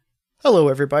Hello,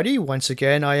 everybody. Once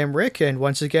again, I am Rick, and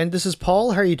once again, this is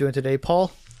Paul. How are you doing today,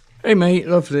 Paul? Hey, mate.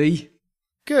 Lovely.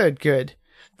 Good, good.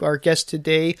 Our guest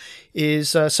today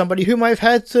is somebody whom I've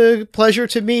had the pleasure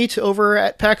to meet over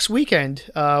at PAX Weekend.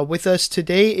 With us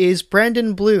today is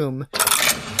Brandon Blume.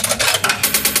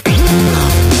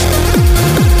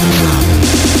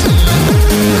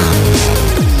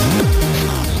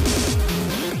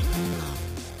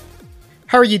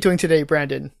 How are you doing today,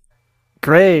 Brandon?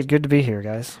 Great. Good to be here,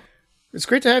 guys. It's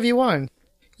great to have you on.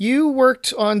 You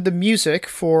worked on the music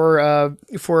for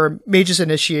Mage's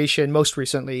Initiation most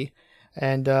recently,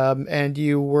 and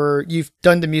you've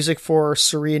done the music for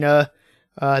Serena,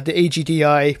 the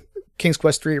AGDI, King's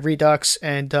Quest III Redux,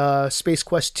 and Space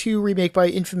Quest II remake by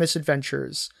Infamous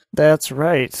Adventures. That's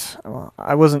right. Well,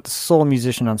 I wasn't the sole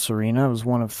musician on Serena. I was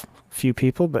one of a few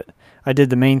people, but I did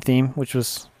the main theme, which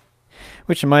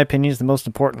in my opinion is the most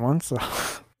important one. So.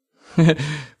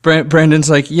 Brandon's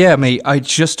like, yeah, mate, I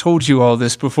just told you all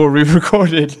this before we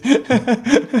recorded.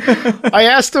 I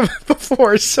asked him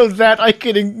before so that I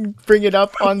could bring it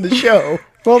up on the show.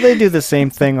 Well, they do the same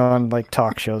thing on like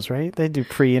talk shows, right? They do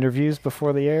pre-interviews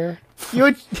before the air.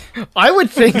 I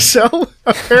would think so.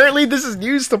 Apparently, this is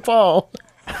news to Paul.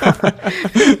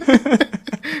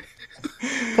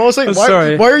 Paul's like,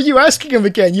 why are you asking him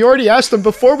again? You already asked him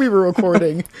before we were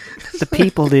recording. The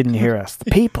people didn't hear us.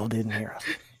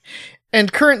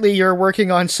 And currently you're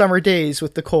working on Summer Days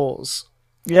with the Coles.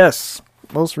 Yes.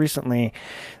 Most recently,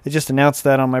 they just announced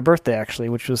that on my birthday, actually,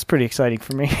 which was pretty exciting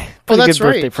for me. Pretty that's good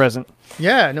birthday right. Present.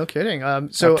 Yeah, no kidding.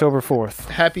 So October 4th.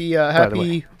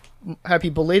 Happy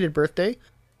belated birthday.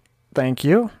 Thank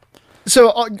you.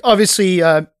 So obviously,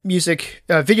 music,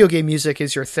 video game music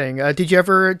is your thing. Did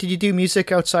you do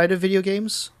music outside of video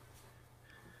games?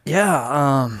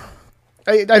 Yeah.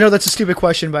 I know that's a stupid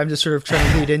question, but I'm just sort of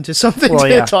trying to lead into something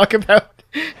talk about.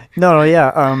 No,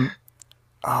 yeah.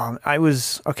 I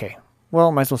was okay.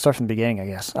 Well, might as well start from the beginning, I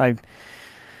guess.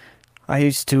 I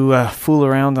used to fool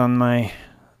around on my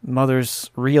mother's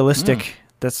Realistic.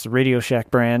 That's the Radio Shack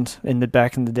brand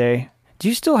back in the day. Do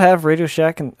you still have Radio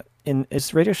Shack?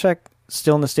 Is Radio Shack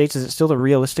still in the States? Is it still the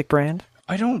Realistic brand?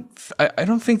 I don't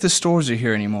think the stores are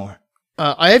here anymore.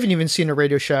 I haven't even seen a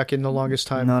Radio Shack in the longest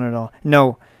time. None at all.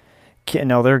 No,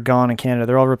 they're gone in Canada.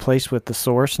 They're all replaced with the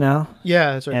Source now.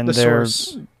 Yeah, that's right. And the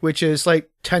Source, which is like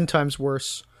 10 times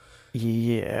worse.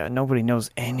 Yeah, nobody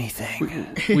knows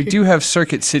anything. We do have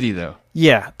Circuit City, though.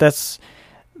 Yeah, that's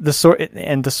the Source,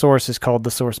 and the Source is called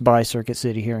the Source by Circuit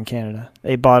City here in Canada.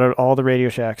 They bought out all the Radio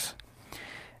Shacks.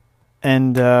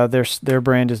 And their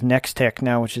brand is Nextech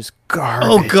now, which is garbage.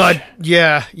 Oh God,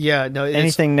 yeah, no.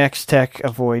 Anything Nextech,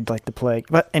 avoid like the plague.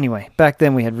 But anyway, back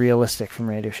then we had Realistic from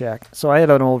Radio Shack, so I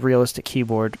had an old Realistic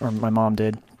keyboard, or my mom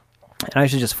did, and I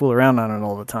used to just fool around on it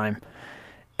all the time.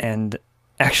 And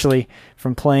actually,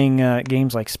 from playing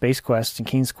games like Space Quest and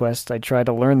King's Quest, I tried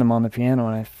to learn them on the piano,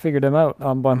 and I figured them out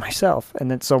by myself. And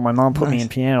then so my mom put me in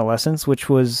piano lessons, which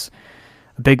was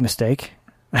a big mistake.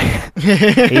 I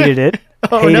hated it.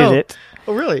 Hated it.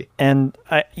 Oh, really? And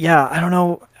I don't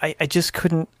know. I just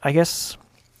couldn't. I guess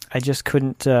I just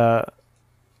couldn't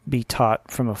be taught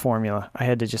from a formula. I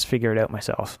had to just figure it out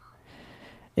myself.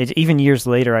 Even years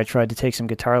later, I tried to take some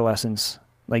guitar lessons,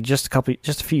 like just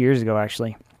a few years ago,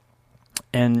 actually.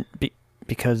 And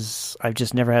because I've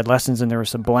just never had lessons, and there were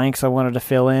some blanks I wanted to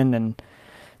fill in, and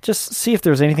just see if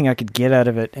there was anything I could get out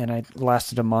of it. And I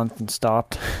lasted a month and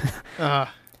stopped.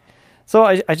 So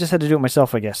I just had to do it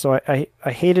myself, I guess. So I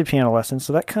hated piano lessons,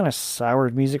 so that kind of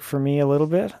soured music for me a little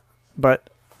bit. But,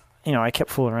 I kept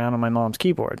fooling around on my mom's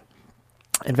keyboard.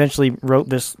 Eventually wrote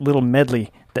this little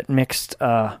medley that mixed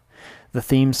the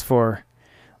themes for,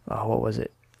 what was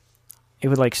it? It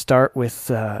would like start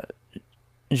with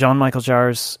Jean-Michel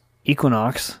Jarre's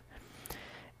Equinox,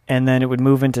 and then it would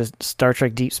move into Star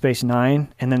Trek Deep Space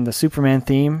Nine, and then the Superman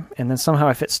theme, and then somehow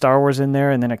I fit Star Wars in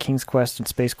there, and then a King's Quest and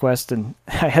Space Quest, and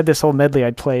I had this whole medley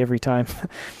I'd play every time.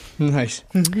 Nice.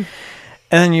 And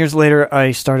then years later,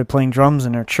 I started playing drums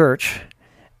in our church,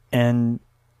 and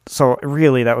so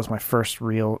really that was my first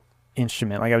real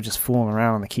instrument. Like I was just fooling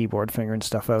around on the keyboard, figuring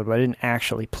stuff out, but I didn't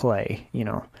actually play,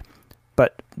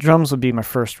 But drums would be my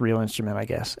first real instrument, I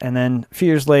guess. And then a few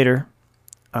years later,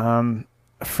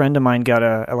 a friend of mine got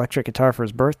an electric guitar for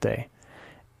his birthday,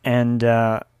 and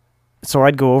so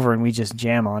I'd go over and we'd just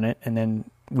jam on it, and then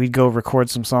we'd go record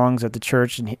some songs at the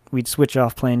church, and we'd switch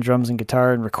off playing drums and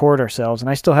guitar and record ourselves. And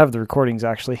I still have the recordings,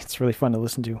 actually. It's really fun to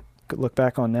listen to, look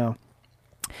back on now.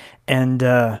 And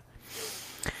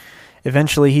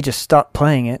eventually he just stopped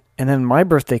playing it, and then my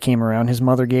birthday came around, his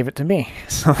mother gave it to me.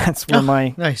 So that's where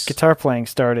my nice. Guitar playing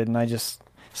started, and I just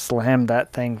slammed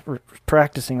that thing,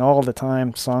 practicing all the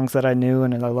time, songs that I knew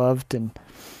and I loved, and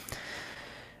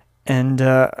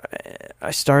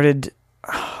I started.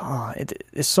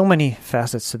 There's so many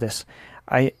facets to this.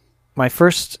 My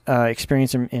first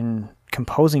experience in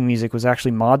composing music was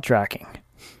actually mod tracking.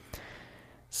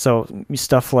 So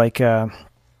stuff like Amiga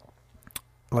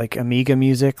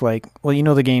music, you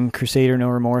know the game Crusader No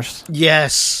Remorse?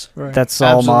 Yes. Right. That's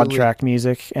all Absolutely. mod track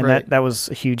music. And Right. that was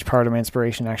a huge part of my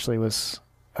inspiration, actually, was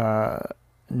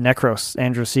Necros,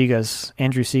 Andrew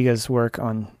Sega's work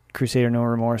on Crusader No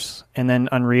Remorse. And then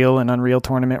Unreal and Unreal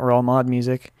Tournament were all mod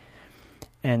music.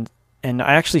 And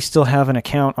I actually still have an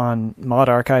account on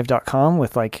modarchive.com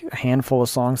with like a handful of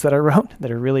songs that I wrote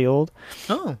that are really old.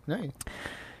 Oh, nice.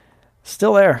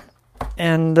 Still there.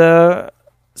 And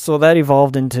so that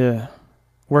evolved into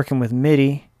working with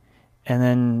MIDI, and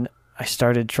then I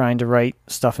started trying to write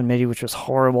stuff in MIDI, which was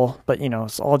horrible, but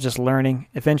it's all just learning.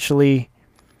 Eventually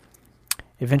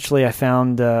I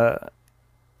found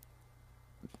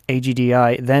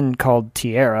AGDI, then called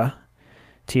Tierra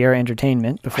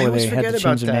Entertainment, before they had to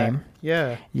change their name.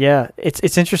 Yeah,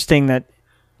 it's interesting that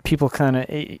people kind of,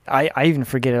 I even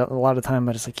forget it a lot of the time,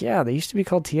 but it's like, yeah, they used to be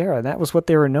called Tierra. That was what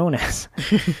they were known as.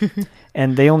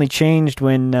 And they only changed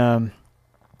when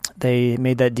they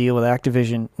made that deal with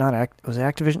Activision. Was it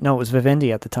Activision? No, it was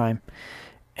Vivendi at the time.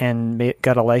 And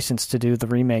got a license to do the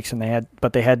remakes, and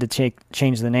they had to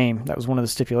change the name. That was one of the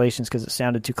stipulations because it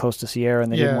sounded too close to Sierra,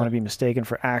 and they didn't want to be mistaken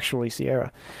for actually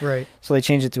Sierra. Right. So they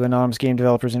changed it to Anonymous Game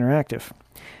Developers Interactive.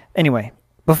 Anyway,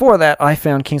 before that, I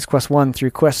found King's Quest 1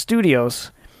 through Quest Studios,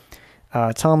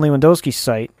 Tom Lewandowski's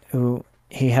site,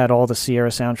 he had all the Sierra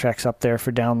soundtracks up there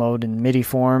for download in MIDI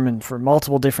form and for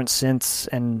multiple different synths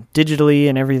and digitally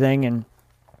and everything. And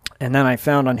then I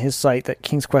found on his site that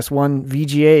King's Quest 1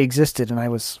 VGA existed, and I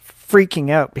was freaking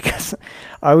out because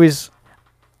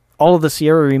all of the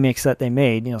Sierra remakes that they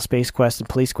made, Space Quest and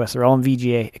Police Quest, they're all in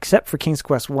VGA except for King's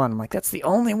Quest 1. I'm like, that's the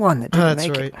only one that didn't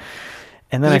make it.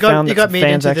 And then I found that got made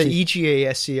fans into actually, the EGA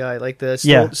SCI, like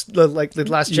the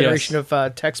last generation of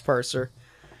text parser.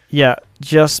 Yeah,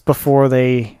 just before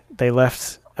they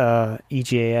left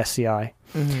EGA SCI.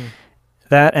 Mm-hmm.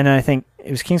 That, and I think it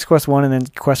was King's Quest 1 and then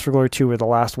Quest for Glory 2 were the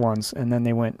last ones, and then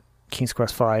they went King's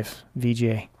Quest 5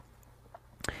 VGA.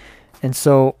 And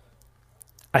so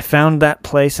I found that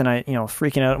place, and I,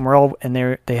 freaking out, and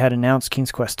they had announced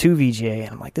King's Quest 2 VGA, and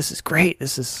I'm like, this is great.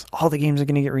 This is, all the games are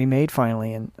going to get remade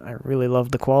finally, and I really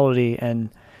loved the quality. And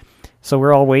so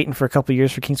we're all waiting for a couple of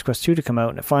years for King's Quest 2 to come out,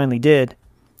 and it finally did.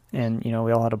 And, we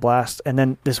all had a blast. And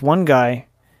then this one guy,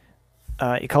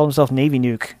 he called himself Navy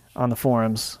Nuke on the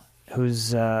forums,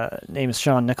 whose name is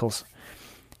Sean Nichols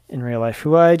in real life,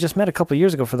 who I just met a couple of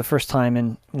years ago for the first time,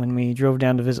 and when we drove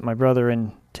down to visit my brother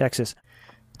in Texas.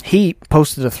 He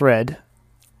posted a thread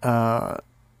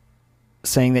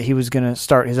saying that he was going to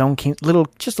start his own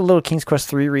little King's Quest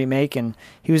 3 remake, and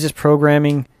he was just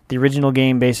programming the original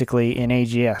game basically in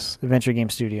AGS, Adventure Game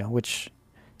Studio, which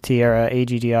Tierra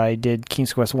AGDI did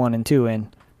King's Quest 1 and 2 in.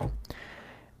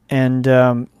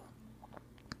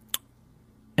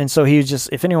 And so he was just,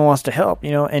 if anyone wants to help,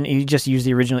 and he just used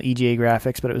the original EGA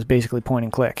graphics, but it was basically point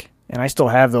and click. And I still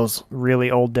have those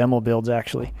really old demo builds,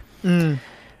 actually. Mm.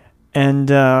 And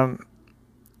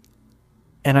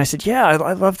I said, yeah,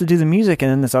 I'd love to do the music. And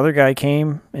then this other guy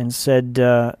came and said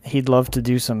he'd love to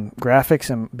do some graphics.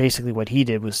 And basically what he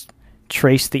did was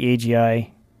trace the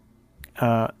AGI.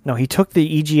 He took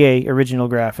the EGA original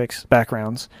graphics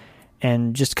backgrounds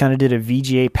and just kind of did a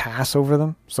VGA pass over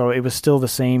them. So it was still the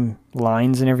same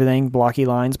lines and everything, blocky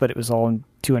lines, but it was all in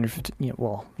 250,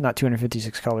 not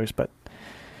 256 colors, but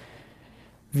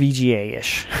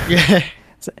VGA-ish. Yeah.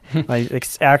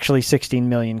 It's actually 16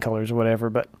 million colors or whatever,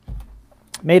 but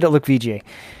made it look VGA.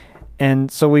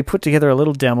 And so we put together a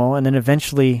little demo, and then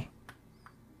eventually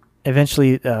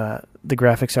the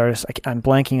graphics artist, I'm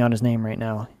blanking on his name right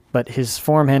now, but his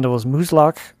forum handle was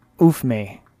Muslak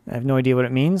Ufme. I have no idea what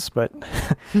it means, but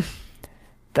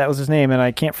that was his name, and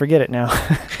I can't forget it now.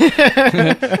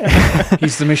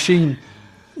 He's the machine.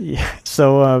 Yeah.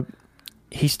 So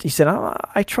he said,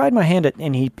 I tried my hand at,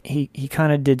 and he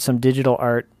kind of did some digital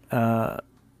art,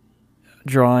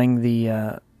 drawing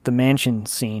the mansion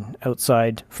scene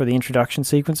outside for the introduction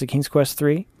sequence of King's Quest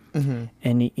 3. Mm-hmm.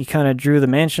 And he kind of drew the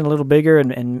mansion a little bigger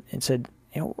and said,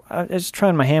 I was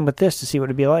trying my hand with this to see what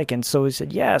it'd be like. And so he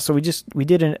said, yeah. So we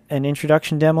did an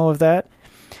introduction demo of that.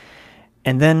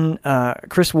 And then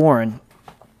Chris Warren,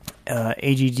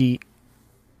 AGD2,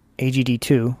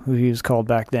 who he was called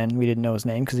back then, we didn't know his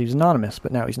name because he was anonymous,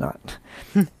 but now he's not.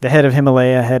 The head of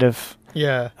Himalaya, head of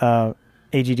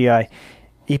AGDI.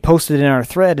 he posted in our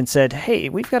thread and said, "Hey,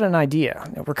 we've got an idea.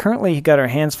 We're currently got our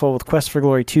hands full with Quest for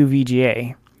Glory 2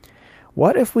 VGA.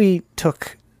 What if we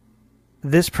took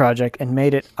this project and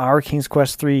made it our King's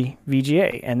Quest 3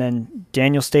 VGA?" And then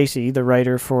Daniel Stacy, the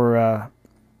writer for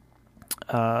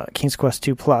King's Quest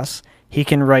 2 Plus, he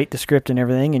can write the script and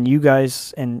everything, and you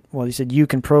guys, and well, he said you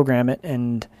can program it.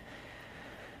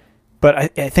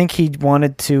 But I think he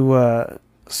wanted to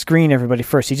screen everybody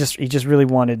first. He just really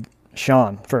wanted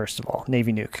Sean, first of all,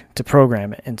 Navy Nuke, to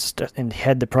program it and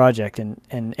head the project,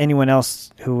 and anyone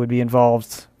else who would be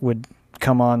involved would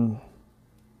come on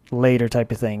later,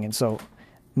 type of thing. And so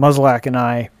Muzzlak and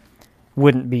I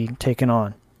wouldn't be taken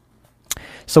on.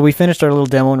 So we finished our little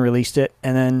demo and released it,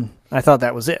 and then I thought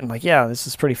that was it. I'm like, yeah, this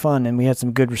is pretty fun, and we had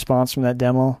some good response from that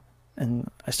demo, and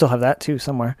I still have that too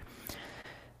somewhere.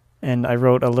 And I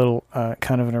wrote a little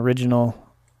kind of an original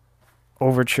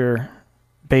overture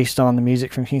based on the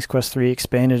music from King's Quest 3,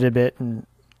 expanded a bit and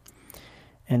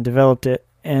developed it,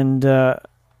 and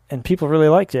people really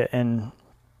liked it, and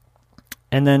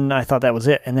then I thought that was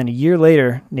it. And then a year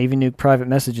later, Navy Nuke private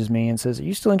messages me and says, "Are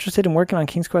you still interested in working on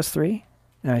King's Quest 3?"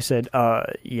 And I said,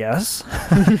 yes.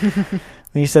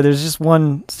 And he said, "There's just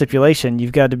one stipulation.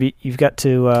 You've got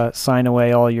to sign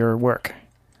away all your work."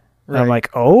 Right. And I'm like,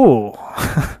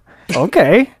 oh,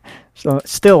 okay. So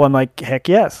still, I'm like, heck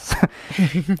yes.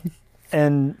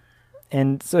 And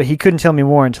so he couldn't tell me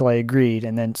more until I agreed.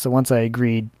 And then, so once I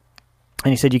agreed,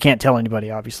 and he said, "You can't tell anybody,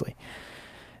 obviously."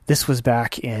 This was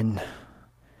back in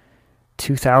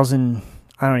 2000.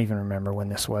 I don't even remember when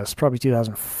this was. Probably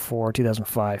 2004,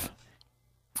 2005.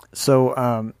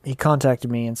 So he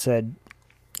contacted me and said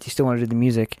he still wanted to do the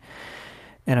music.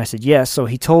 And I said yes. So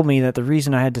he told me that the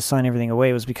reason I had to sign everything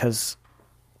away was because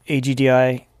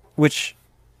AGDI, which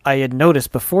I had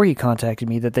noticed before he contacted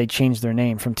me, that they changed their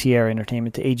name from Tierra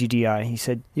Entertainment to AGDI. He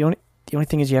said, the only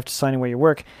thing is you have to sign away your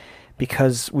work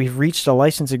because we've reached a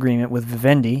license agreement with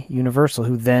Vivendi, Universal,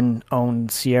 who then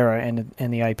owned Sierra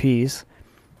and the IPs.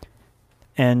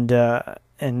 And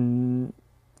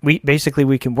we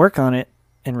can work on it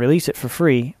and release it for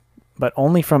free, but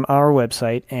only from our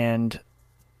website, and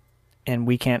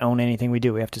we can't own anything we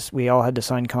do. We all had to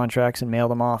sign contracts and mail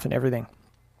them off and everything.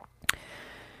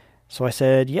 So I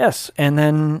said yes, and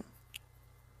then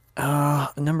a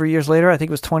number of years later, I think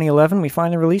it was 2011, we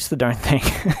finally released the darn thing,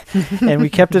 and we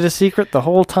kept it a secret the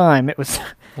whole time. It was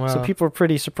wow. So people were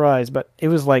pretty surprised, but it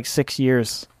was like 6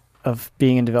 years of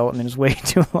being in development. It was way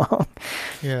too long.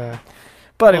 Yeah,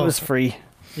 but it was free.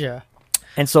 Yeah,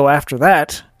 and so after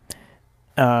that,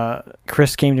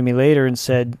 Chris came to me later and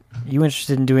said, "You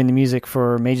interested in doing the music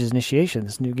for Mage's Initiation,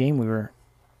 this new game we were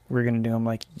going to do?" I'm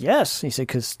like, yes. He said,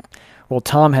 because, well,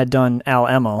 Tom had done Al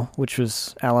Emo, which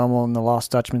was Al Emo and the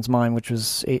Lost Dutchman's Mine, which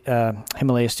was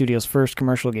Himalaya Studios' first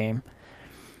commercial game,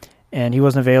 and he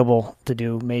wasn't available to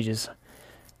do Mage's.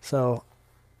 So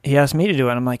he asked me to do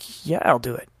it, and I'm like, yeah, I'll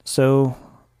do it. So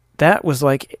that was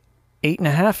like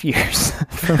 8.5 years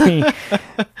for me.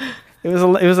 It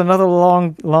was another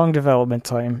long development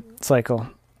time cycle,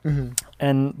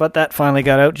 but that finally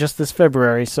got out just this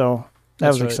February, so that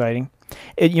was exciting.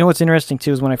 You know what's interesting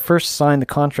too is when I first signed the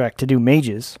contract to do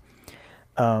Mages,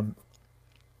 I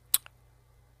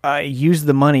used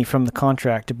the money from the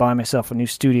contract to buy myself a new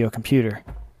studio computer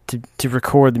to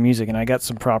record the music, and I got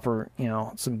some proper,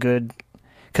 some good,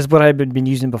 because what I had been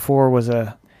using before was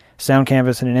a Sound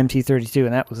Canvas and an MT32,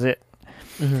 and that was it.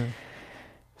 Mm-hmm.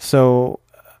 So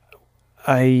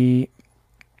I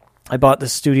bought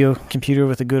this studio computer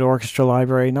with a good orchestra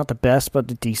library, not the best, but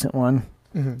the decent one.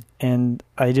 Mm-hmm. And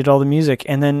I did all the music.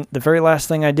 And then the very last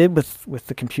thing I did with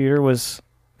the computer was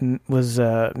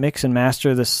mix and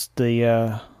master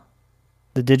the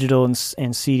digital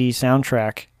and CD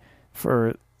soundtrack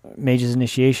for Mage's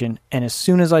Initiation. And as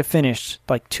soon as I finished,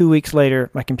 like 2 weeks later,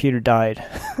 my computer died.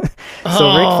 So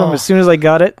right from as soon as I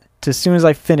got it to as soon as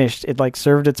I finished, it like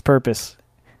served its purpose.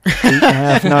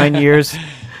 8.5, 9 years,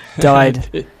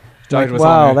 died. Died with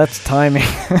wow, honor. that's timing.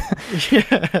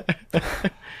 Yeah.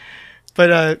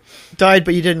 But died,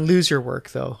 but you didn't lose your work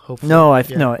though. Hopefully, no,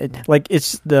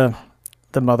 it's the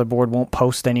motherboard won't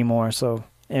post anymore. So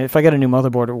if I get a new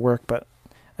motherboard, it'll work, but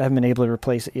I haven't been able to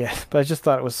replace it yet. But I just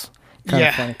thought it was kind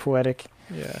of funny, poetic.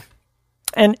 Yeah.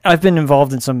 And I've been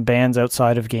involved in some bands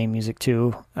outside of game music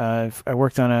too. I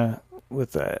worked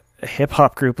with a hip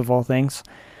hop group of all things.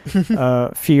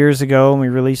 A few years ago, and we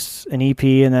released an EP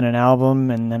and then an album,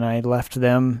 and then I left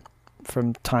them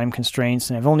from time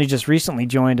constraints, and I've only just recently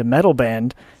joined a metal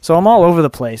band, so I'm all over the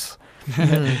place.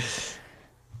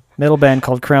 Metal band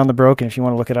called Crown the Broken. If you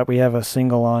want to look it up, we have a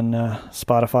single on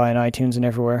Spotify and iTunes and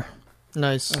everywhere.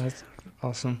 Nice.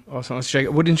 Awesome. Let's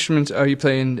check. What instruments are you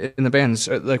playing in the bands?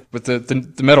 Like with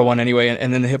the metal one anyway,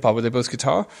 and then the hip hop. Were they both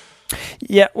guitar?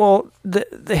 Yeah, well,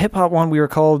 the hip hop one we were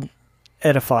called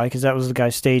Edify because that was the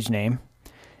guy's stage name.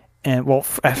 And well,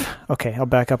 okay, I'll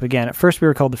back up again. At first we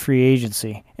were called the Free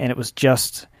Agency, and it was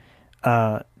just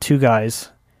two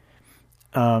guys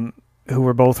who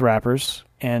were both rappers,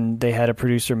 and they had a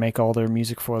producer make all their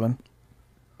music for them.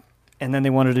 And then they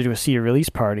wanted to do a CD release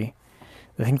party.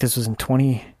 I think this was in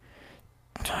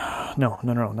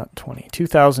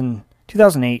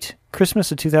 2008,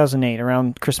 Christmas of 2008,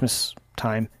 around Christmas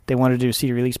time, they wanted to do a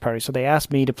CD release party. So they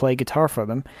asked me to play guitar for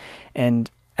them.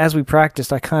 And as we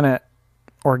practiced, I kind of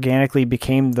organically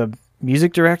became the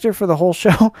music director for the whole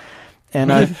show.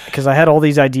 And because I had all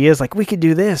these ideas, like, we could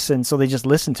do this. And so they just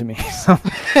listened to me.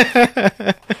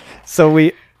 So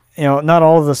we, not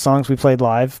all of the songs we played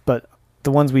live, but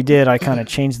the ones we did, I kind of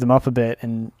changed them up a bit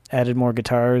and added more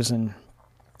guitars. And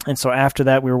so after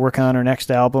that, we were working on our next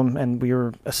album, and we were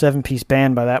a 7-piece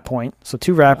band by that point. So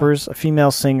 2 rappers, a female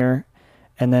singer,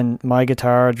 and then my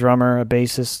guitar, a drummer, a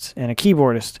bassist, and a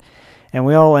keyboardist. And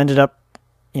we all ended up,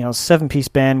 7-piece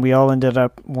band, we all ended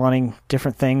up wanting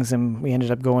different things, and we ended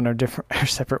up going our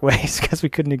separate ways because we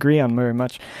couldn't agree on very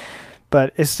much.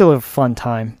 But it's still a fun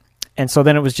time. And so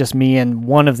then it was just me and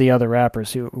one of the other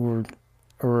rappers who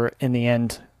were in the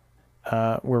end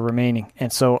were remaining.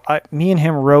 And so me and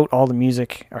him wrote all the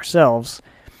music ourselves,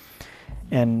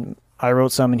 and I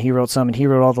wrote some and he wrote some, and he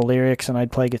wrote all the lyrics, and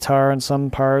I'd play guitar in some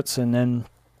parts, and then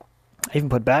I even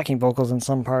put backing vocals in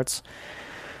some parts.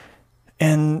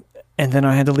 And then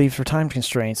I had to leave for time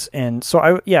constraints. And so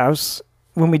I was,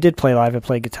 when we did play live, I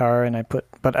played guitar, and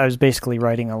but I was basically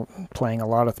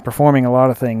performing a lot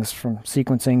of things, from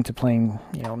sequencing to playing,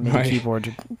 MIDI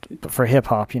keyboard for hip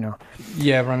hop,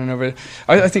 Yeah, running over it.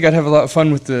 I think I'd have a lot of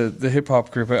fun with the hip hop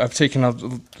group. I've taken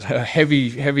a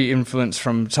heavy influence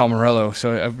from Tom Morello,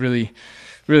 so I really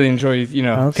enjoy,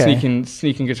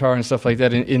 sneaking guitar and stuff like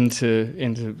that into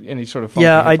any sort of funk.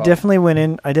 Yeah, I definitely went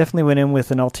in with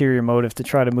an ulterior motive to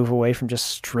try to move away from just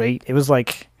straight. It was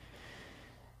like,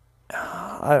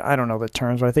 I don't know the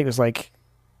terms, but I think it was like,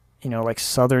 like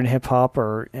Southern hip hop,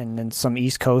 and then some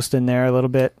East Coast in there a little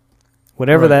bit,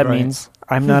 whatever that means.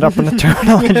 I'm not up on the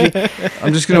terminology.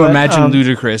 I'm just going to imagine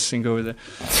Ludacris and go with it.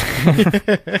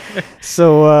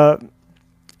 So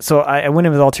I went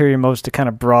in with ulterior motives to kind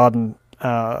of broaden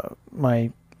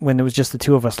when there was just the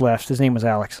 2 of us left. His name was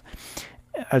Alex.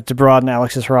 To broaden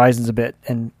Alex's horizons a bit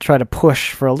and try to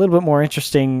push for a little bit more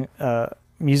interesting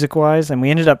music-wise, and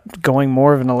we ended up going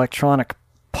more of an electronic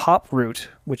pop route,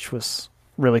 which was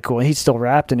really cool. He still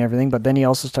rapped and everything, but then he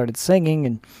also started singing,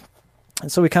 and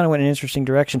so we kind of went in an interesting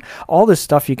direction. All this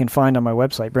stuff you can find on my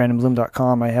website,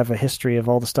 brandonblume.com. I have a history of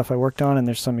all the stuff I worked on, and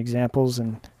there's some examples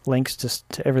and links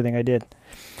to everything I did,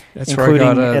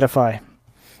 including Edify.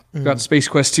 Got Space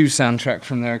Quest 2 soundtrack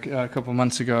from there a couple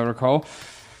months ago, I recall.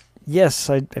 Yes,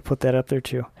 I put that up there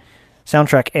too.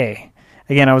 Soundtrack A.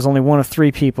 Again, I was only one of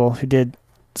 3 people who did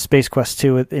Space Quest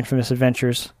 2 with Infamous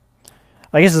Adventures.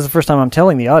 I guess it's the first time I'm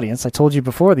telling the audience. I told you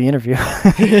before the interview.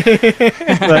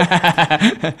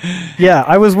 But, yeah,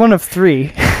 I was one of 3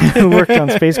 who worked on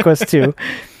Space Quest 2.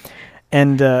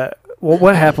 And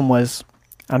what happened was,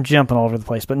 I'm jumping all over the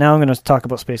place, but now I'm going to talk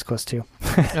about Space Quest 2. All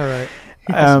right.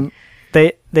 Awesome.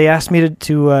 They asked me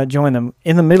to join them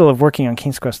in the middle of working on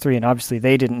King's Quest 3, and obviously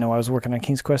they didn't know I was working on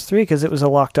King's Quest 3 because it was a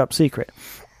locked-up secret.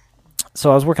 So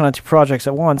I was working on 2 projects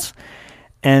at once,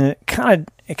 and it kind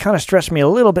of stretched me a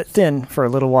little bit thin for a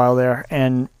little while there,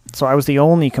 and so I was the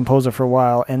only composer for a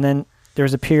while. And then there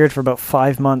was a period for about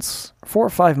 4 or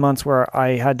 5 months, where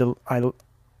I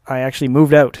actually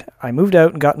moved out. I moved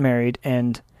out and got married,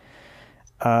 and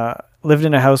lived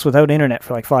in a house without internet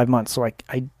for like 5 months. So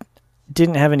I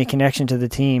didn't have any connection to the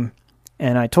team,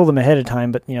 and I told them ahead of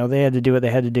time, but they had to do what they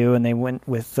had to do, and they went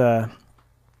with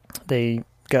they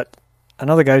got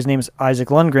another guy whose name is Isaac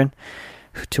Lundgren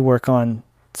to work on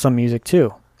some music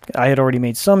too. I had already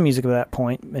made some music at that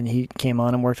point, and he came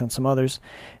on and worked on some others.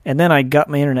 And then I got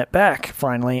my internet back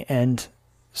finally, and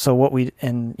so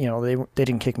they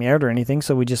didn't kick me out or anything,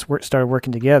 so we just started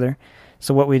working together.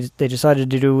 So they decided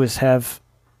to do was have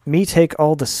me take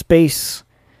all the space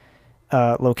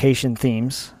location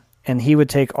themes, and he would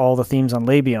take all the themes on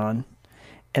Labion,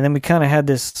 and then we kind of had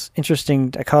this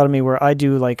interesting dichotomy where I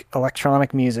do like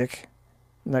electronic music,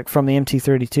 like from the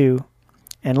MT32,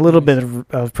 and a little bit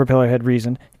of Propellerhead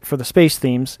Reason for the space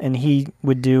themes, and he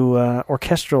would do more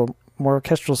orchestral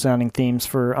sounding themes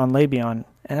on Labion,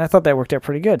 and I thought that worked out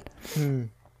pretty good.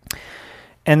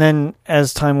 And then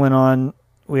as time went on,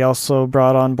 we also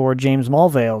brought on board James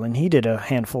Mulvale, and he did a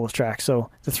handful of tracks. So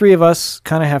the three of us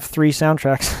kind of have three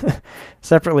soundtracks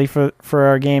separately for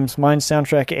our games. Mine's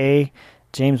soundtrack A,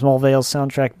 James Mulvale's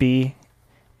soundtrack B,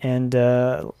 and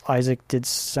Isaac did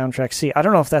soundtrack C. I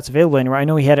don't know if that's available anywhere. I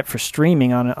know he had it for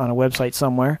streaming on a website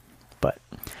somewhere, but...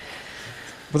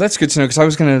 Well, that's good to know, because I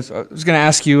was gonna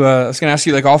ask you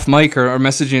like off mic or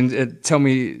message you and tell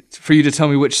me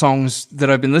which songs that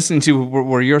I've been listening to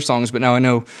were your songs, but now I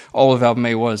know all of album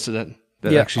A was, so that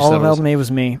yeah, actually all of album A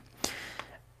was me,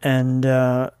 and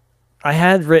I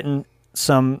had written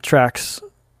some tracks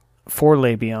for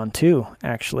Le Beyond too,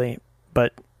 actually,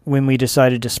 but when we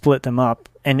decided to split them up,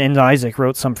 and Isaac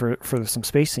wrote some for some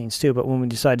space scenes too, but when we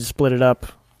decided to split it up,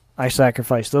 I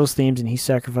sacrificed those themes and he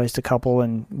sacrificed a couple,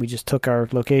 and we just took our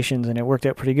locations and it worked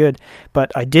out pretty good.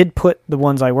 But I did put the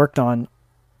ones I worked on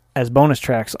as bonus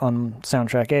tracks on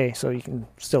soundtrack A, so you can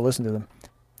still listen to them.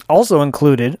 Also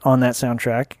included on that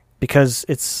soundtrack, because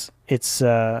it's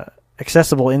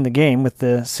accessible in the game with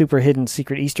the super hidden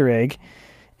secret Easter egg,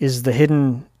 is the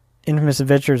hidden Infamous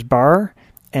Adventures bar,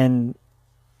 and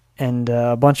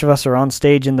a bunch of us are on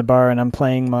stage in the bar, and I'm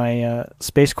playing my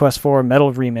Space Quest 4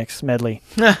 Metal Remix medley,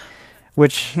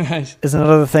 which nice. is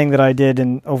another thing that I did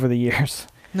over the years.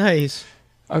 Nice.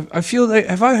 I feel like,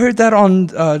 have I heard that on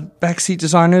Backseat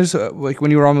Designers, like when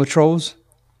you were on with Trolls?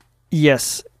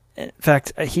 Yes. In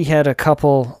fact, he had a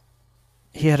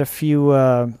few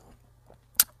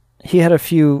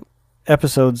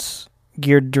episodes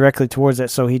geared directly towards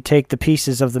that, so he'd take the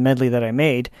pieces of the medley that I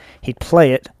made, he'd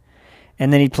play it,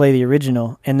 and then he'd play the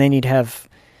original, and then he'd have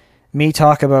me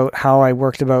talk about how I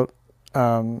worked about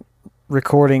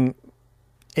recording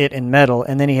it in metal,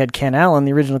 and then he had Ken Allen,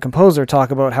 the original composer,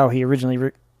 talk about how he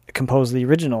originally composed the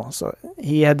original. So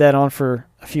he had that on for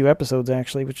a few episodes,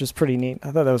 actually, which was pretty neat.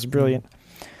 I thought that was brilliant.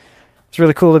 It's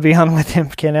really cool to be on with him,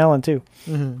 Ken Allen, too.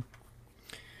 Mm-hmm.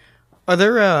 Are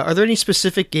there any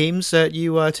specific games that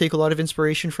you take a lot of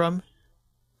inspiration from?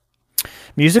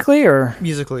 Musically, or?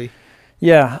 Musically.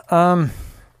 Yeah.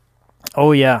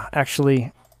 Oh, yeah.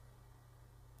 Actually,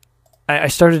 I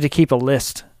started to keep a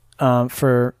list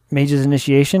for Mage's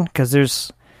Initiation,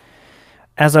 because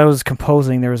as I was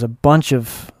composing, there was a bunch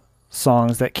of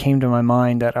songs that came to my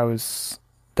mind that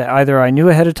either I knew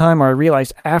ahead of time or I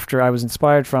realized after I was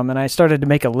inspired from, and I started to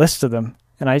make a list of them.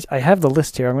 And I have the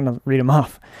list here. I'm going to read them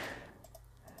off.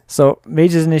 So,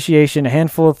 Mage's Initiation, a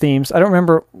handful of themes. I don't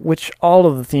remember which all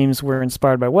of the themes were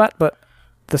inspired by what, but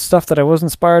the stuff that I was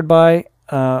inspired by,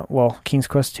 King's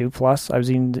Quest 2 Plus. I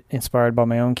was even inspired by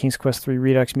my own King's Quest 3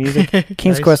 Redux music.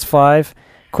 King's Nice. Quest 5,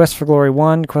 Quest for Glory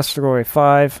 1, Quest for Glory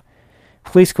 5,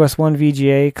 Police Quest 1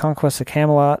 VGA, Conquest of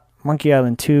Camelot, Monkey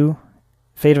Island 2,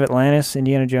 Fate of Atlantis,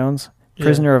 Indiana Jones,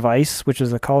 Prisoner of Ice, which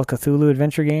is a Call of Cthulhu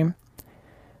adventure game,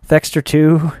 Thexter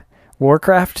 2,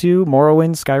 Warcraft 2,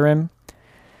 Morrowind, Skyrim,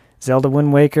 Zelda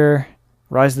Wind Waker,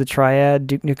 Rise of the Triad,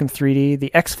 Duke Nukem 3D.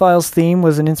 The X-Files theme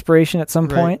was an inspiration at some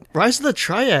point. Rise of the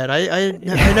Triad. I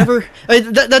never...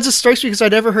 that just strikes me because I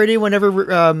never heard anyone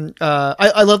ever...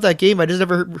 I love that game. I just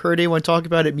never heard anyone talk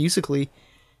about it musically.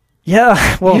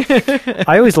 Yeah, well,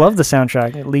 I always loved the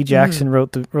soundtrack. Lee Jackson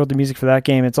wrote the music for that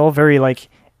game. It's all very,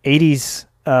 80s...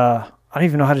 I don't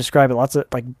even know how to describe it. Lots of,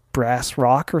 brass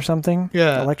rock or something.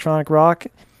 Yeah. Electronic rock.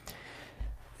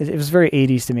 It was very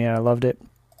 80s to me, and I loved it.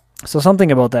 So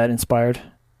something about that inspired.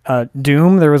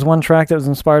 Doom, there was one track that was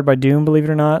inspired by Doom, believe it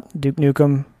or not, Duke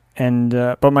Nukem.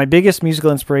 But my biggest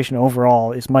musical inspiration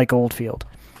overall is Mike Oldfield,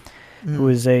 who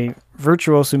is a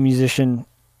virtuoso musician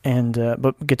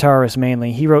but guitarist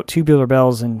mainly. He wrote Tubular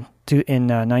Bells in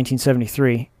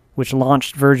 1973, which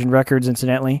launched Virgin Records,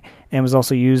 incidentally, and was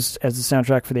also used as the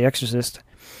soundtrack for The Exorcist.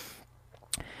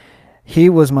 He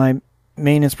was my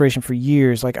main inspiration for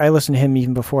years. I listened to him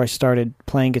even before I started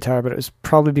playing guitar, but it was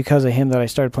probably because of him that I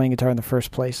started playing guitar in the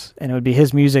first place. And it would be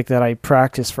his music that I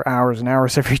practiced for hours and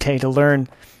hours every day to learn.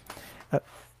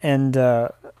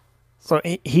 So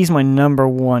he's my number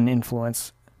one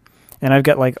influence. And I've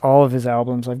got all of his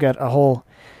albums. I've got a whole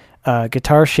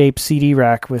guitar-shaped CD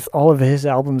rack with all of his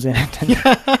albums in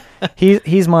it.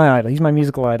 He's my idol. He's my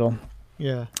musical idol.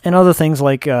 Yeah. And other things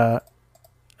like Jean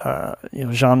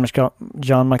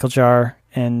Michael Jarre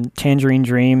and Tangerine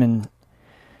Dream, and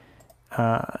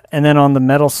then on the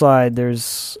metal side,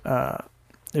 there's a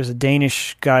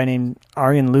Danish guy named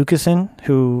Arjen Lucassen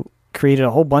who created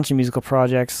a whole bunch of musical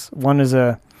projects. One is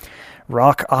a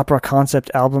rock opera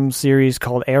concept album series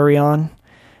called Arion,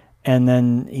 and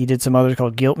then he did some others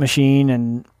called Guilt Machine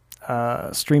and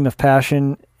Stream of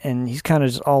Passion, and he's kind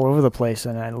of just all over the place,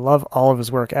 and I love all of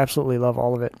his work. Absolutely love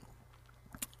all of it.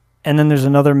 And then there's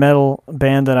another metal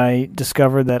band that I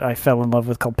discovered that I fell in love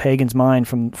with called Pagan's Mind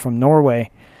from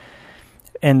Norway.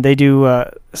 And they do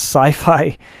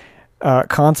sci-fi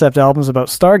concept albums about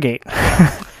Stargate.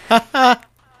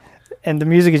 And the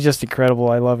music is just incredible.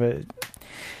 I love it.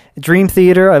 Dream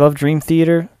Theater. I love Dream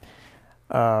Theater.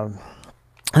 And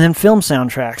then film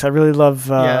soundtracks. I really love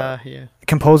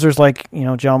composers like,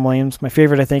 John Williams. My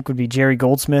favorite, I think, would be Jerry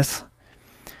Goldsmith.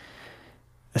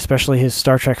 Especially his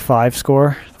Star Trek V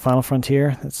score, The Final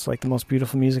Frontier. That's like the most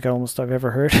beautiful music I've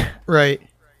ever heard. Right.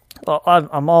 Well,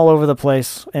 I'm all over the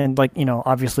place. And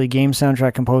obviously game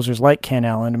soundtrack composers like Ken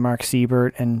Allen and Mark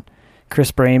Siebert and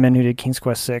Chris Brayman, who did King's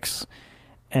Quest VI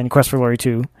and Quest for Glory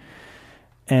 2.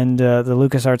 And the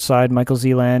LucasArts side, Michael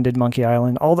Zeland did Monkey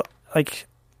Island.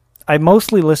 I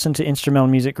mostly listened to instrumental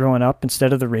music growing up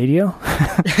instead of the radio.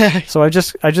 So I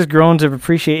just grown to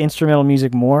appreciate instrumental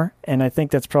music more, and I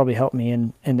think that's probably helped me.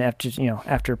 And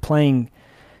after playing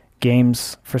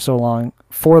games for so long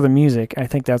for the music, I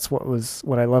think that's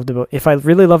what I loved about. If I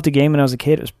really loved a game when I was a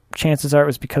kid, chances are it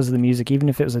was because of the music, even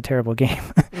if it was a terrible game.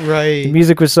 Right. The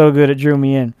music was so good it drew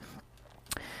me in,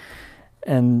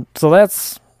 and so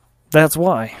that's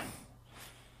why.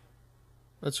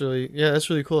 That's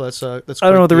really cool. That's I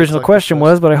don't know what the original question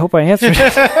was, but I hope I answered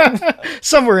it.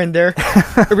 Somewhere in there.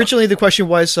 Originally, the question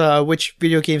was which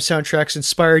video game soundtracks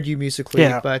inspired you musically.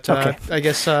 Yeah, but okay. I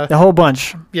guess a whole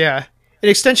bunch. Yeah. In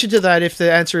extension to that, if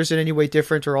the answer is in any way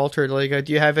different or altered,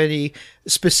 do you have any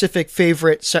specific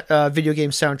favorite video game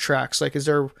soundtracks? Is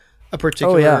there a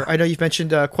particular? Oh, yeah. I know you've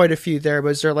mentioned quite a few there, but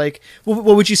is there what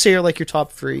would you say are your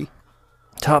top three?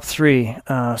 Top three,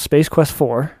 Space Quest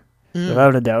 4.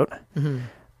 Without a doubt.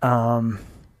 Mm-hmm.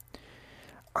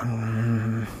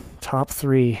 Top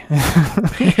three.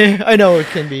 I know it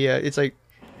can be. It's like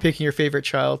picking your favorite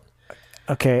child.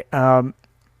 Okay. Doom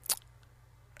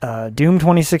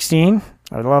 2016.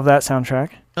 I love that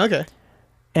soundtrack. Okay.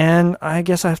 And I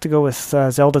guess I have to go with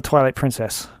Zelda Twilight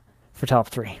Princess for top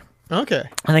three. Okay.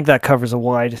 I think that covers a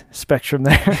wide spectrum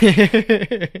there.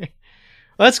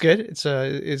 Well, that's good.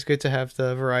 It's good to have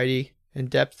the variety and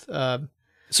depth.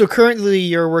 So currently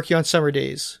you're working on Summer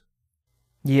Days.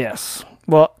 Yes.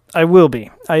 Well, I will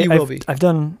be. You will be. I've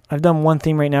done one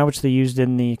theme right now, which they used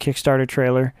in the Kickstarter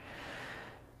trailer.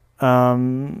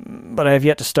 But I have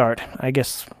yet to start. I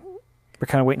guess we're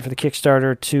kind of waiting for the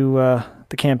Kickstarter to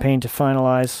the campaign to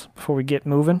finalize before we get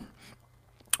moving,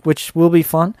 which will be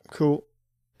fun. Cool.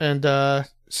 And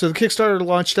so the Kickstarter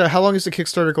launched. How long is the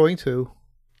Kickstarter going to?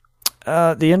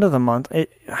 The end of the month.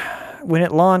 When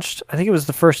it launched, I think it was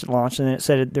the first it launched, and it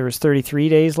said there was 33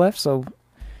 days left. So,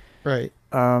 right.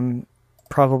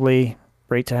 Probably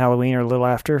right to Halloween or a little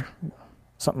after,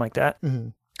 something like that. Mm-hmm.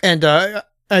 And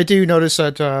I do notice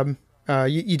that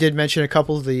you did mention a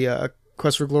couple of the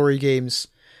Quest for Glory games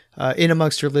in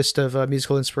amongst your list of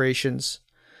musical inspirations.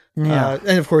 Yeah.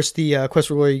 And of course, the Quest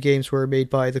for Glory games were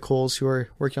made by the Coles, who are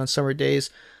working on Summer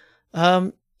Days.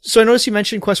 So I noticed you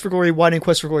mentioned Quest for Glory 1 and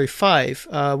Quest for Glory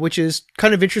 5, which is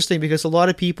kind of interesting because a lot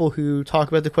of people who talk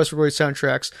about the Quest for Glory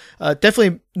soundtracks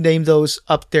definitely name those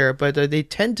up there, but they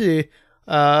tend to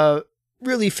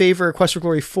really favor Quest for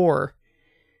Glory 4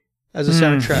 as a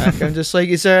soundtrack. I'm just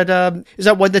is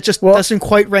that one that just doesn't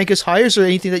quite rank as high, or is there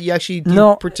anything that you actually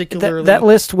do particularly? That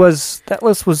list was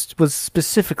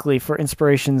specifically for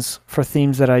inspirations for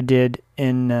themes that I did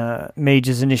in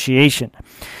Mage's Initiation.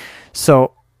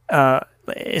 So,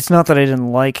 it's not that I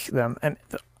didn't like them. And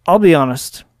I'll be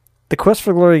honest, the Quest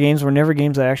for Glory games were never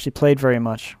games I actually played very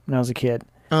much when I was a kid.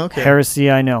 Oh, okay.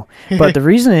 Heresy, I know. But the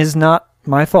reason is not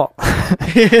my fault.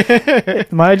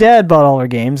 My dad bought all our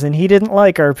games, and he didn't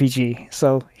like RPG.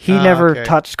 So he never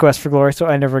touched Quest for Glory, so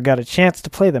I never got a chance to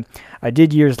play them. I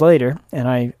did years later, and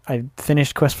I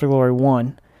finished Quest for Glory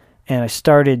 1, and I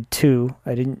started 2.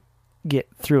 I didn't get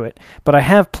through it, but I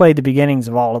have played the beginnings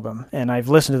of all of them, and I've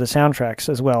listened to the soundtracks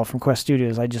as well from Quest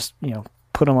Studios. I just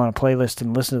put them on a playlist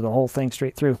and listen to the whole thing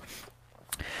straight through.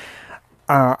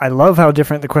 I love how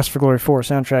different the Quest for Glory 4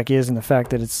 soundtrack is, and the fact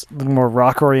that it's a little more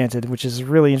rock oriented, which is a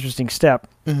really interesting step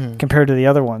compared to the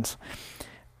other ones.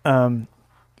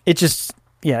 It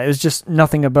was just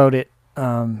nothing about it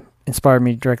inspired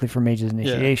me directly for Mage's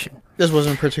Initiation. Yeah. This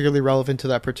wasn't particularly relevant to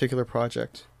that particular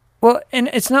project. Well, and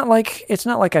it's not like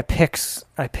I pick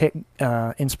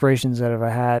inspirations out of a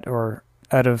hat or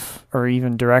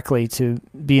even directly to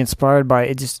be inspired by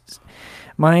it. Just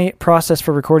my process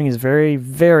for recording is very,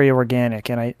 very organic,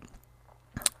 and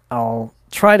I'll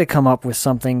try to come up with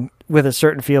something with a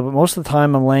certain feel, but most of the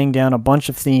time I'm laying down a bunch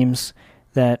of themes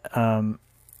that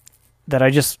I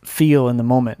just feel in the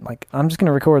moment. Like, I'm just going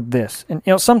to record this, and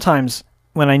sometimes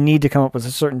when I need to come up with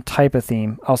a certain type of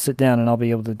theme, I'll sit down and I'll be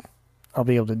able to I'll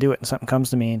be able to do it and something comes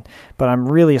to me. But I'm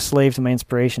really a slave to my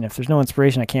inspiration. If there's no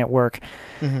inspiration, I can't work.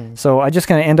 Mm-hmm. So I just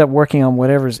kind of end up working on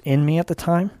whatever's in me at the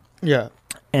time. Yeah.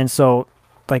 And so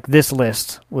like this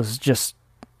list was just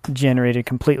generated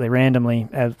completely randomly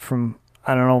from,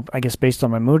 I don't know, I guess based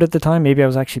on my mood at the time. Maybe I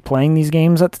was actually playing these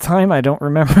games at the time. I don't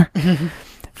remember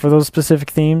for those specific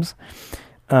themes.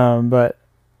 But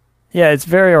yeah, it's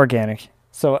very organic.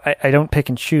 So I don't pick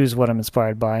and choose what I'm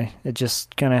inspired by. It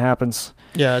just kind of happens.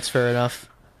 Yeah, that's fair enough.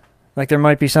 Like there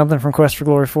might be something from Quest for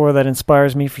Glory 4 that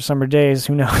inspires me for summer days.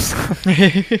 Who knows?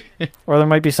 Or there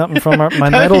might be something from my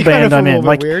metal band I'm in.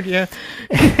 Like weird, yeah.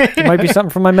 There might be something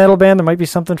from my metal band. There might be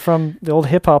something from the old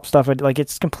hip hop stuff. Like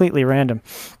it's completely random.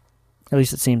 At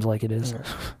least it seems like it is. Yeah.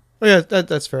 Well, yeah,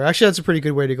 that's fair. Actually, that's a pretty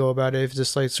good way to go about it. If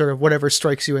just like sort of whatever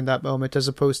strikes you in that moment, as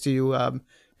opposed to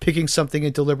picking something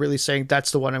and deliberately saying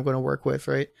that's the one I'm going to work with,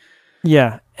 right?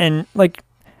 Yeah, and like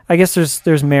I guess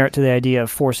there's merit to the idea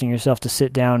of forcing yourself to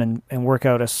sit down and work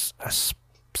out a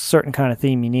certain kind of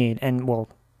theme you need. And well,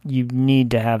 you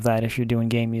need to have that if you're doing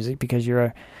game music, because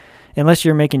unless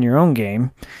you're making your own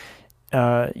game,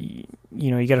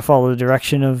 you got to follow the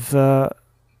direction of the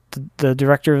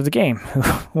director of the game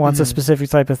who wants a specific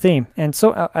type of theme. And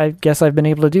so I guess I've been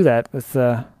able to do that with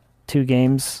 2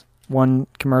 games, 1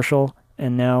 commercial,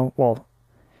 and now, well,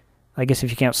 I guess if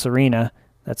you count Serena,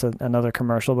 that's another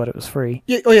commercial, but it was free.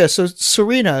 Yeah. Oh yeah. So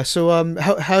Serena. So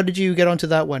how did you get onto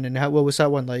that one, and what was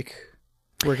that one like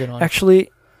working on?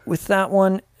 Actually, with that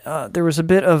one, there was a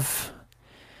bit of.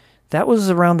 That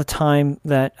was around the time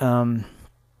that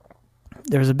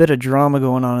there was a bit of drama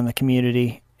going on in the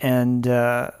community, and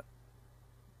there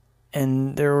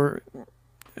were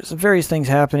various things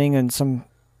happening, and some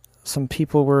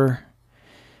people were.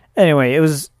 Anyway, it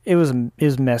was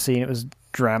messy and it was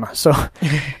drama. So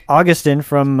Augustin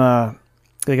from the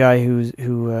guy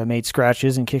who made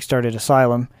Scratches and kickstarted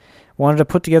Asylum wanted to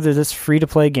put together this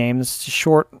free-to-play game, this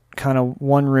short kind of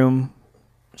one-room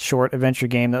short adventure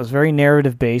game that was very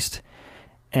narrative-based,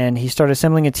 and he started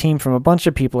assembling a team from a bunch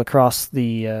of people across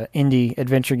the indie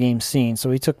adventure game scene.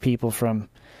 So he took people from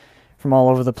all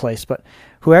over the place, but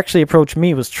who actually approached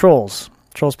me was Trolls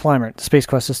Plymert, the Space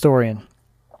Quest historian.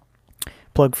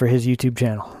 Plug for his YouTube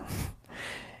channel.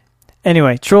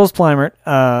 Anyway, Trolls Plymert,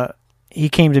 he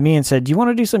came to me and said, "Do you want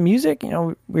to do some music?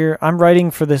 I'm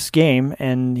writing for this game,"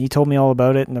 and he told me all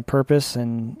about it and the purpose,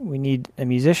 and we need a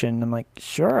musician. I'm like,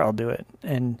 "Sure, I'll do it."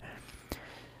 And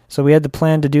so we had the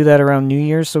plan to do that around New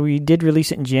Year's. So we did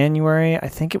release it in January. I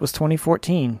think it was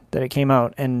 2014 that it came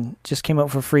out, and just came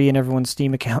out for free in everyone's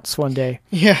Steam accounts one day.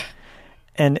 Yeah.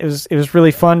 And it was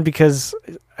really fun because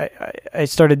I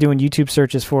started doing YouTube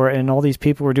searches for it, and all these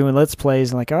people were doing Let's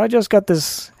Plays, and like, I just got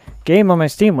this game on my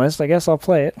Steam list, I guess I'll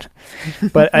play it.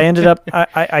 But I ended up,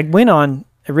 I went on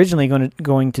originally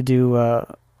going to do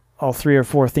all 3 or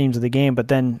 4 themes of the game, but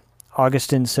then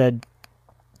Augustin said,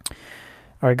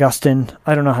 or Augustin,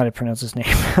 I don't know how to pronounce his name.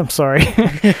 I'm sorry.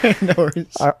 No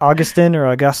worries. Augustin or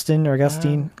Augustine.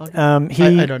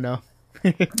 I don't know.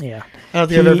 Yeah. I don't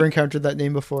think I've ever encountered that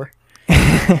name before.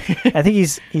 I think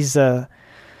he's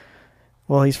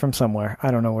from somewhere.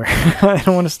 I don't know where. I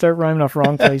don't want to start rhyming off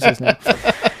wrong places now.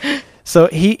 So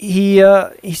he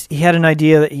had an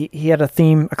idea that he had a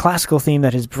theme, a classical theme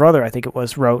that his brother, I think it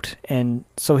was, wrote, and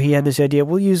so he had this idea: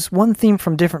 we'll use one theme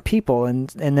from different people, and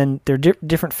then there are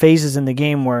different phases in the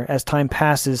game where, as time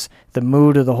passes, the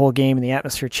mood of the whole game and the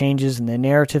atmosphere changes, and the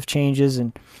narrative changes,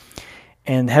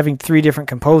 and having 3 different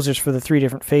composers for the 3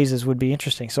 different phases would be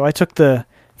interesting. So I took the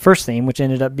first theme, which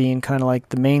ended up being kind of like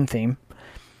the main theme,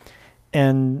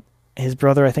 and his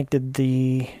brother, I think, did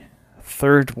the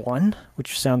 3rd one,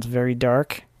 which sounds very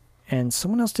dark, and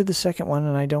someone else did the 2nd one,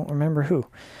 and I don't remember who.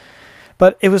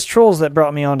 But it was Trolls that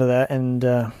brought me onto that,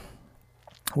 and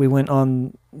we went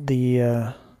on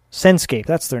the Senscape.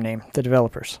 That's their name, the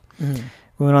developers. Mm-hmm.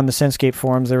 We went on the Senscape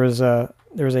forums. There was a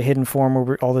hidden forum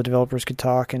where all the developers could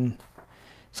talk, and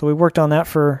so we worked on that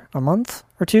for a month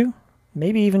or 2,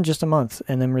 maybe even just a month,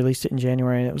 and then released it in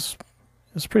January. And it was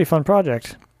a pretty fun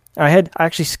project. I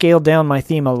actually scaled down my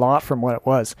theme a lot from what it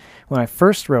was when I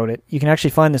first wrote it. You can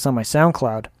actually find this on my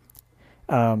SoundCloud.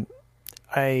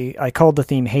 I called the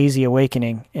theme Hazy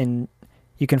Awakening, and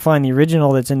you can find the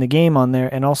original that's in the game on there,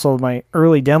 and also my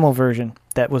early demo version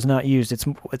that was not used.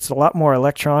 It's a lot more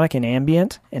electronic and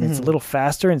ambient, and it's a little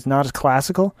faster, and it's not as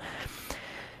classical.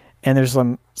 And there's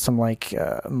some like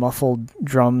muffled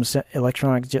drums,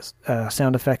 electronic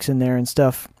sound effects in there and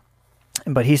stuff.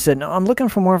 But he said, no, I'm looking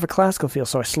for more of a classical feel.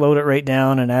 So I slowed it right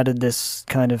down and added this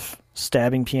kind of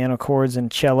stabbing piano chords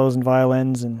and cellos and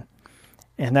violins, and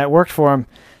that worked for him.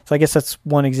 So I guess that's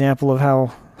one example of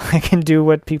how I can do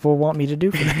what people want me to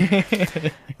do for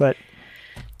them. But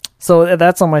So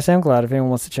that's on my SoundCloud if anyone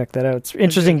wants to check that out. It's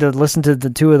interesting to listen to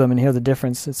the two of them and hear the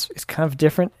difference. It's kind of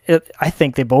different. I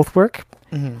think they both work,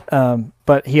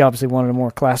 but he obviously wanted a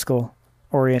more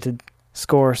classical-oriented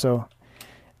score, so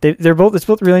they're both. It's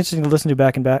both really interesting to listen to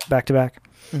back to back.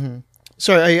 Mm-hmm.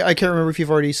 Sorry, I can't remember if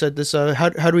you've already said this. How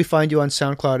do we find you on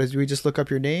SoundCloud? Do we just look up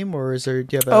your name, or is there?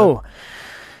 Do you have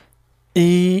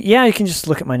yeah, you can just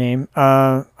look at my name.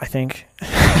 I think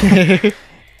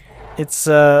it's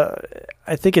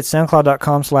I think it's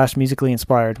soundcloud.com/musically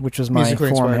inspired, which was my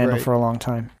forum handle for a long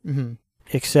time. Mm-hmm.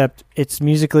 Except it's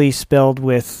musically spelled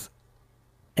with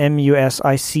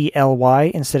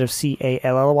MUSICLY instead of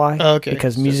CALLY. Oh, okay.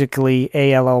 Because musically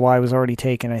ALLY was already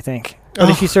taken, I think. But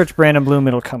if you search Brandon Blume,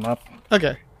 it'll come up.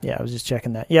 Okay. Yeah, I was just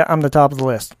checking that. Yeah, I'm the top of the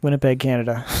list. Winnipeg,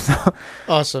 Canada.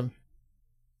 Awesome.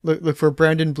 Look for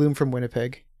Brandon Blume from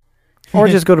Winnipeg. Or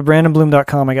just go to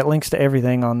brandonblume.com. I got links to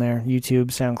everything on there. YouTube,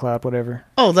 SoundCloud, whatever.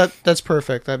 Oh, that's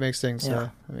perfect. That makes things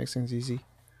easy.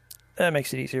 That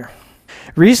makes it easier.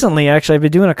 Recently, actually, I've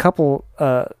been doing a couple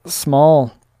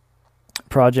small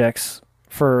projects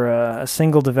for a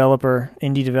single developer,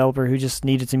 indie developer, who just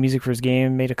needed some music for his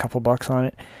game, made a couple bucks on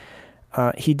it.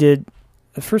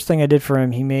 The first thing I did for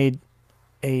him, he made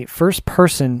a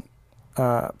first-person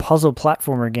puzzle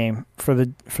platformer game for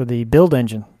the Build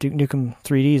engine, Duke Nukem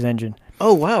 3D's engine.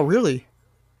 Oh wow, really?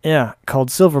 Yeah, called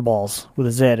Silver Balls with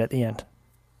a Z at the end.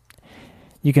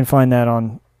 You can find that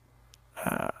on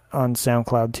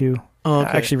SoundCloud too. Oh,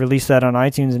 okay. I actually released that on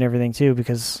iTunes and everything too,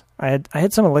 because I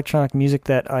had some electronic music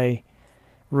that I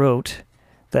wrote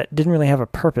that didn't really have a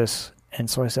purpose. And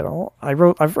so I said, I've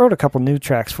wrote a couple new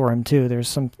tracks for him too. There's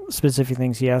some specific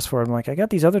things he asked for. I'm like, I got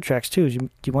these other tracks too. Do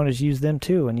you want to use them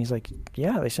too? And he's like,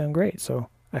 yeah, they sound great. So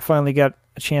I finally got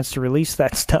a chance to release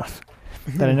that stuff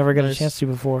that I never got a chance to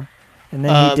before. And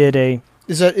then he did a.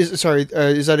 Is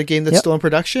that a game that's still in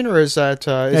production, or is that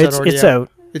that already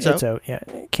out? It's out. Yeah,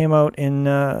 it came out in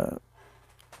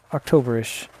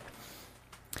October-ish.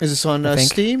 Is this on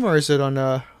Steam, or is it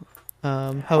on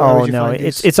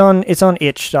it's on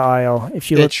itch.io. If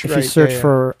you search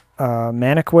for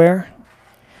Manicware,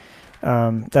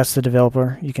 that's the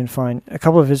developer. You can find a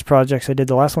couple of his projects.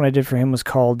 The last one I did for him was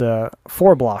called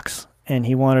 4 Blocks, and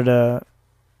he wanted a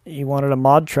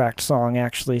mod tracked song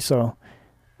actually. So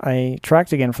I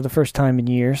tracked again for the first time in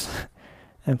years,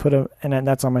 and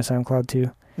that's on my SoundCloud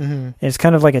too. Mm-hmm. It's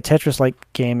kind of like a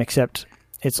Tetris-like game, except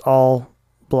it's all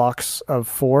blocks of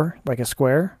 4, like a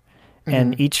square,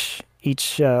 and each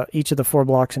of the 4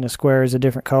 blocks in a square is a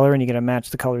different color, and you got to match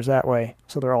the colors that way.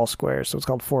 So they're all squares. So it's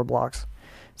called 4 Blocks.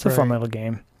 It's a fun little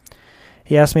game.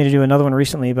 He asked me to do another one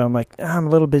recently, but I'm like, I'm a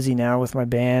little busy now with my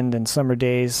band and summer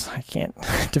days. I can't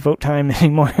devote time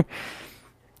anymore.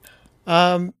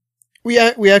 We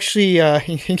actually,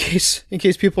 in case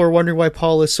people are wondering why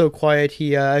Paul is so quiet,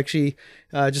 he actually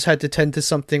just had to tend to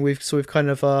something. We've kind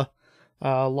of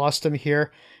lost him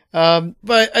here.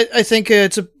 But I think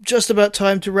it's just about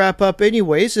time to wrap up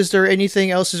anyways. Is there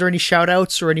anything else? Is there any shout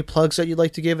outs or any plugs that you'd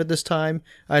like to give at this time?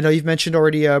 I know you've mentioned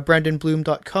already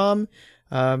brandonblume.com.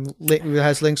 It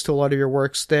has links to a lot of your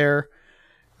works there.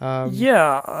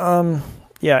 Yeah,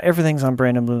 everything's on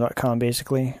brandonblume.com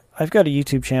basically. I've got a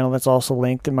YouTube channel that's also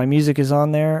linked, and my music is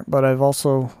on there, but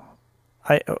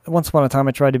once upon a time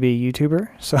I tried to be a YouTuber,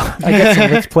 so I got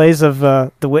some let's plays of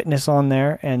The Witness on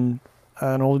there, and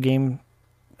an old game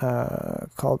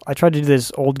I tried to do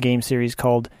this old game series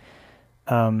called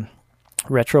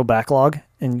Retro Backlog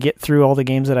and get through all the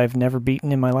games that I've never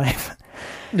beaten in my life.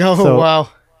 Wow.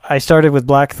 I started with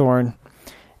Blackthorn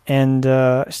and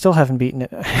still haven't beaten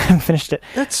it. I haven't finished it.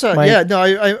 That's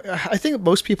I think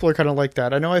most people are kind of like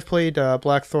that. I know I've played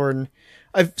Blackthorn.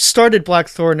 I've started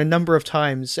Blackthorn a number of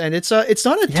times, and it's not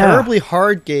a terribly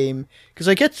hard game because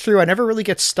I get through. I never really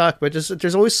get stuck, but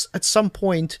there's always at some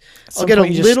point I'll get a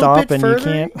little bit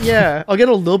further. Yeah, I'll get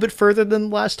a little bit further than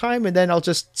last time, and then I'll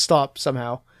just stop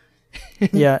somehow.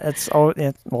 Yeah, it's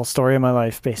story of my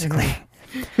life basically.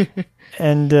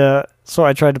 And so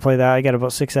I tried to play that. I got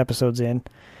about 6 episodes in,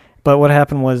 but what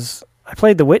happened was I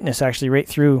played The Witness actually right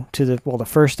through to the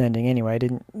first ending. Anyway, I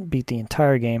didn't beat the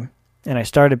entire game. And I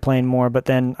started playing more, but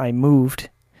then I moved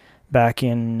back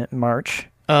in March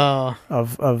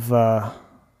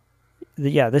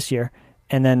this year,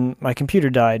 and then my computer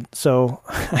died, so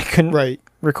I couldn't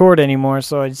record anymore.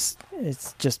 So it's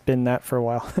just been that for a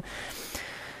while.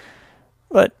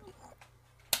 But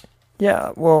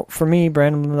yeah, well, for me,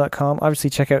 brandonblume.com.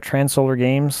 Obviously, check out Transsolar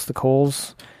Games, the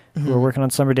Coles, who are working on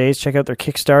Summer Days. Check out their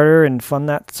Kickstarter and fund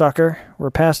that sucker.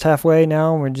 We're past halfway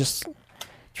now. We're just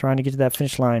trying to get to that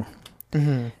finish line.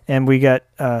 Mm-hmm. And we got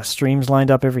streams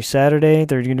lined up every Saturday.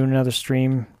 They're going to do another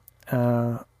stream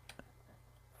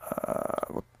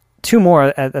two more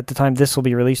at the time this will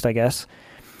be released, I guess.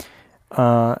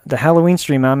 The Halloween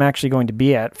stream I'm actually going to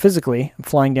be at physically. I'm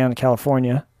flying down to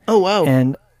California. Oh, wow.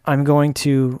 And I'm going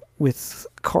to, with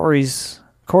Corey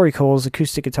Cole's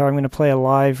acoustic guitar, I'm going to play a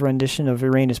live rendition of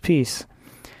Irana's Peace.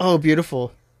 Oh,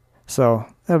 beautiful. So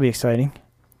that'll be exciting.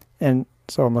 And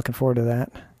so I'm looking forward to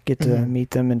that. Get to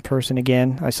meet them in person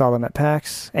again. I saw them at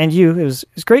PAX. And you, it was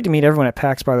great to meet everyone at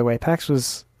PAX, by the way. PAX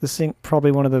was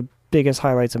probably one of the biggest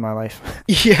highlights of my life.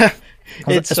 Yeah.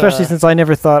 Especially since I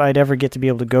never thought I'd ever get to be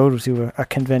able to go to a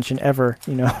convention ever,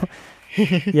 you know.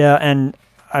 Yeah, and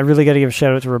I really got to give a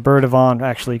shout out to Roberta Vaughn,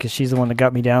 actually, because she's the one that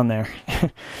got me down there.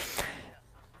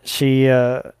 She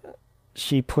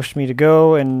pushed me to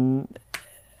go, and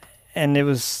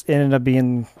it ended up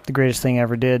being the greatest thing I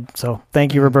ever did. So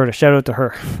thank you, Roberta. Shout out to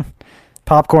her.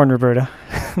 Popcorn, Roberta.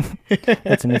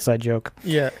 That's an inside joke.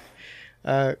 Yeah.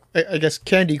 I guess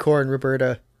candy corn,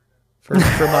 Roberta, for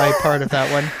my part of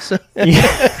that one. So.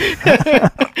 Yeah.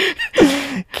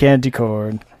 Candy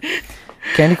corn.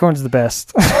 Candy corn's the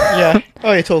best. Yeah.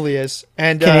 Oh, it totally is.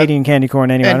 And Canadian candy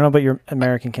corn, anyway. I don't know about your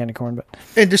American candy corn, but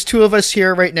and there's two of us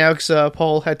here right now because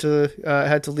Paul had to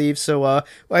leave. So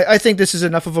I think this is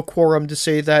enough of a quorum to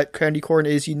say that candy corn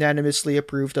is unanimously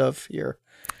approved of here.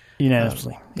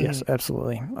 Unanimously, yes,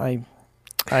 absolutely. I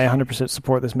 100%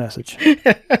 support this message.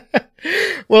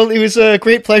 Well, it was a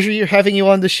great pleasure having you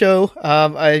on the show.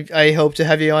 I hope to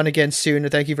have you on again soon.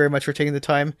 And thank you very much for taking the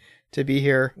time to be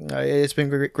here. It's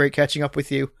been great catching up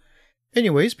with you.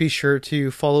 Anyways, be sure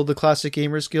to follow the Classic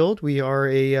Gamers Guild. We are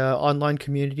a online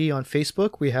community on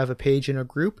Facebook. We have a page and a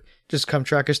group. Just come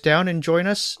track us down and join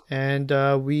us. And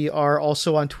we are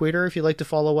also on Twitter if you'd like to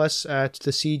follow us at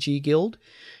the CG Guild.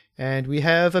 And we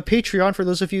have a Patreon for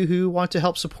those of you who want to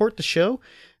help support the show.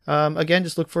 Again,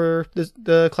 just look for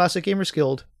the Classic Gamers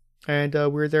Guild. And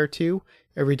we're there too.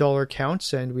 Every dollar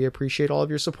counts, and we appreciate all of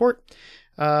your support.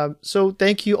 So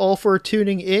thank you all for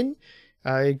tuning in.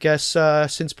 I guess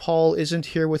since Paul isn't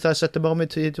here with us at the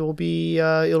moment, it'll be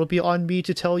on me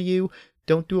to tell you,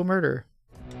 don't do a murder.